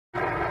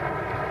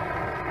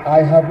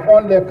I have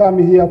only come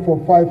here for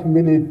 5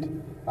 minutes.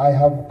 I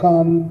have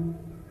come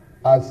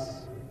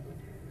as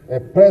a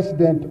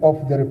president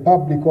of the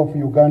Republic of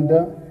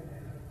Uganda,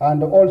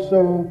 and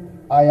also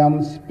I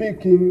am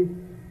speaking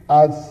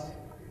as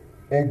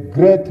a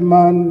great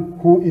man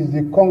who is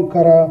the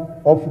conqueror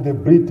of the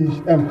British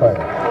Empire.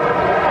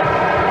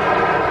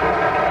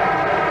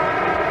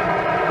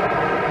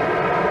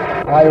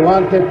 I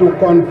wanted to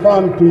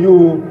confirm to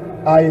you,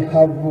 I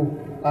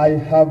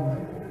have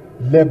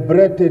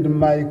liberated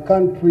my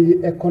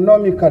country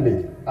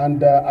economically,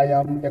 and I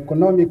am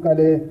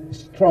economically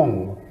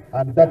strong,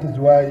 and that is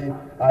why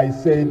I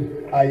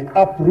said I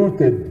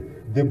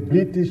uprooted the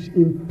British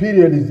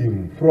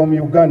imperialism from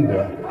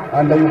Uganda,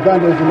 and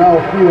Uganda is now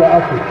pure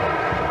Africa.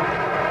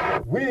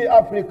 We,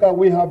 Africa,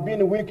 we have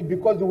been weak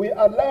because we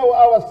allow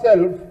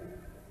ourselves,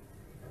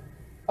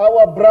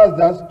 our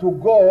brothers, to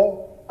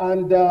go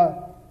and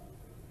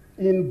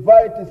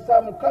invite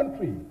some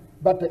country.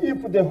 But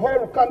if the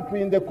whole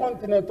country in the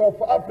continent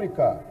of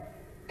Africa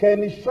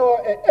can show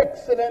an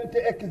excellent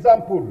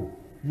example,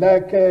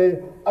 like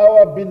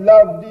our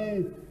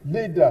beloved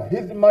leader,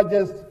 His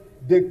Majesty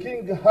the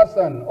King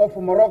Hassan of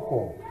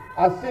Morocco,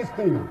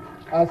 assisting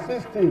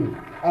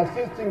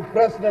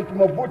President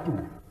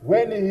Mobutu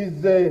when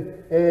he's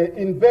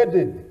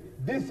invaded,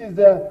 this is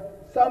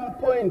some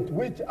point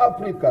which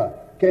Africa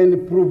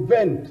can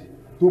prevent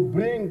to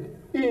bring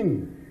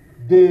in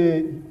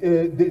the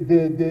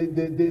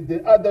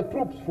other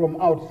troops from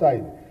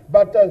outside.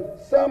 But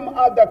some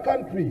other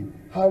country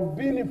have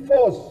been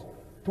forced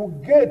to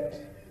get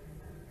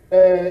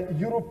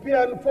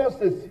European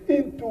forces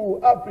into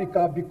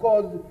Africa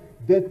because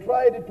they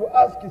tried to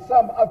ask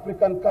some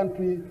African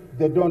country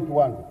they don't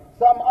want.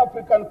 Some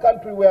African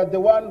country were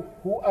the one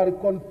who are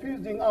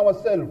confusing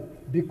ourselves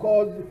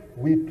because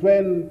we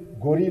train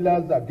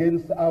guerrillas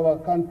against our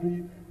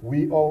country.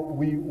 We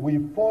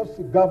force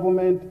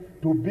government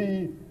to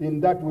be in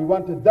that. We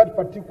wanted that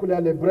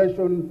particular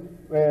liberation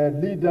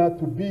leader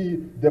to be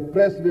the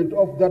president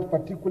of that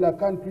particular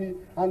country,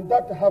 and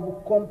that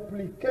have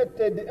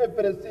complicated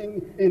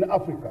everything in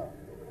Africa.